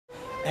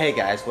Hey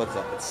guys, what's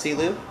up? It's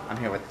Silu. I'm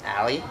here with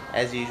Ali,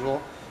 as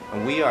usual,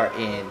 and we are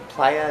in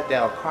Playa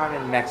del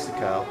Carmen,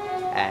 Mexico,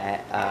 at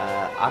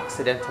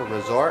Occidental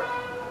Resort.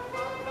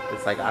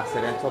 It's like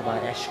Occidental by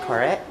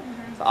Xcaret.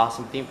 It's an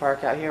awesome theme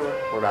park out here.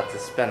 We're about to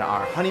spend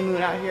our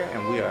honeymoon out here,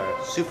 and we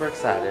are super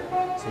excited.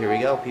 So here we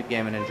go. Peep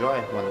game and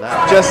enjoy. One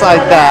love. Just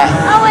like that.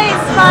 Always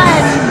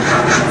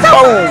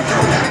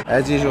fun. Boom!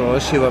 As usual,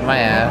 she whipped my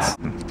ass.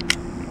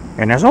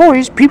 And as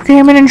always, peep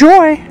game and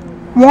enjoy.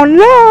 One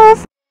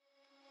love.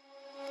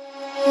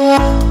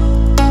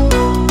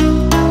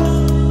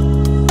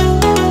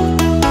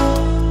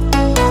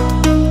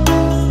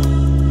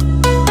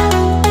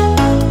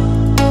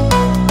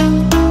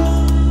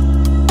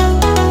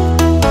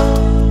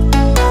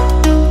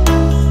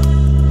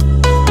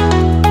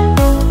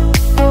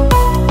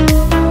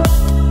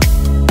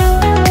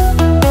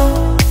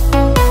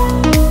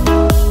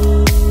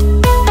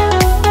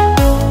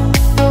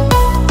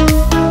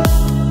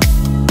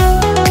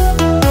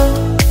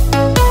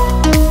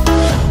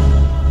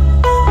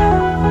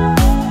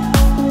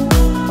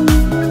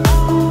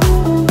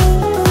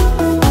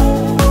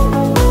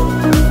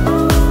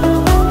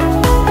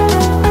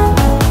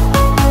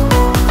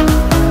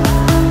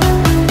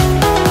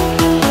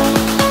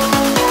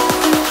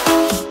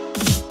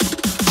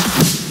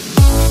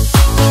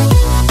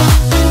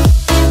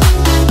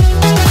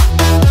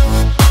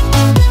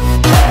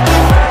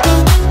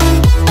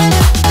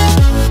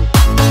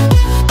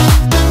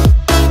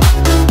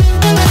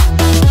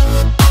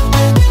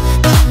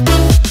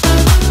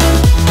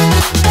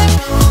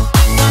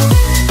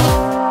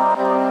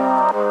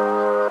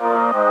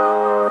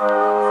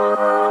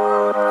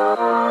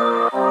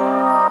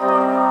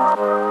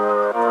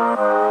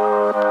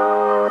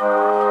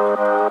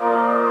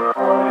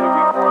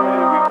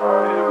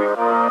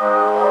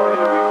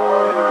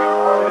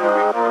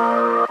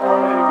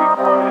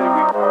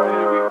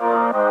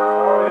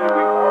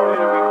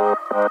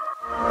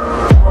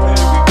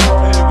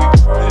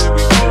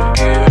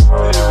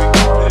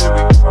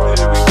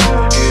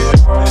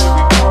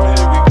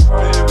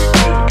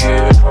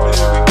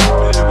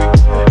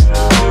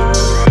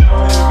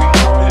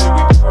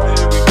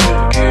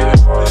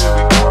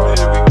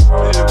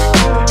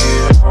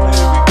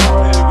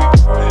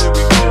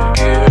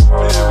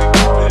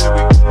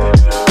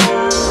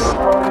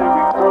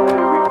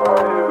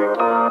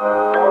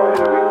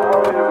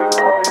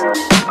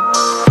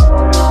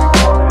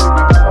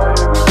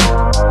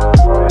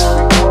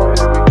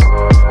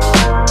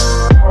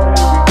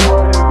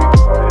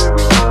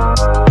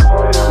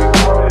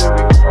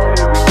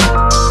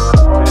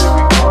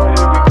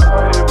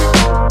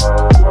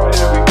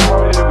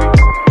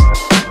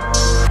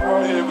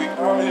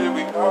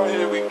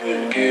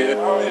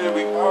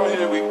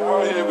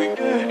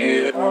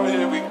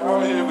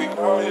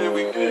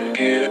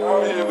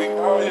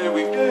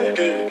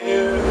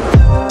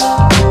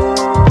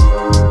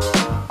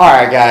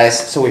 Alright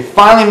guys, so we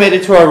finally made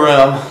it to our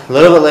room, a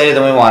little bit later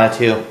than we wanted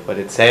to, but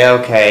it's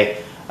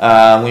a-okay.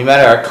 We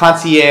met our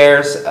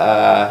concierge.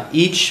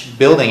 Each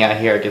building out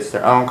here gets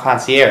their own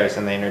concierge,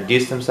 and they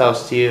introduce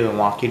themselves to you and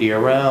walk you to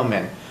your room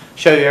and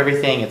show you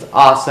everything. It's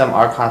awesome.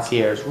 Our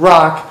concierge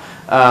rock.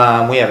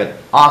 We have an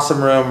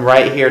awesome room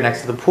right here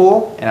next to the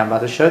pool, and I'm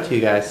about to show it to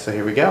you guys, so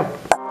here we go.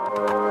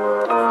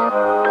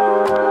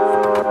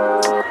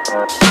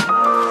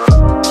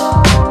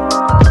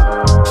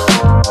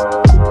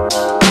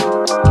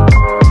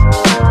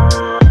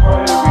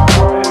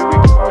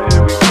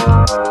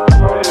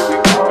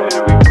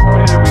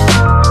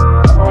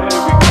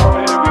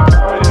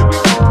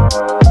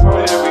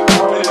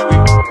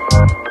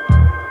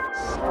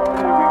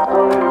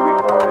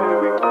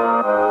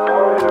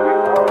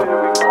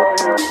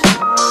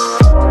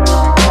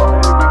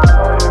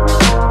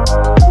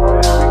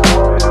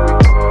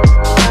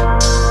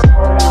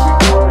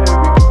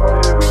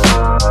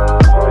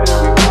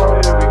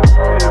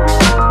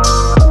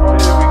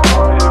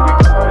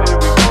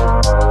 Alright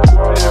guys,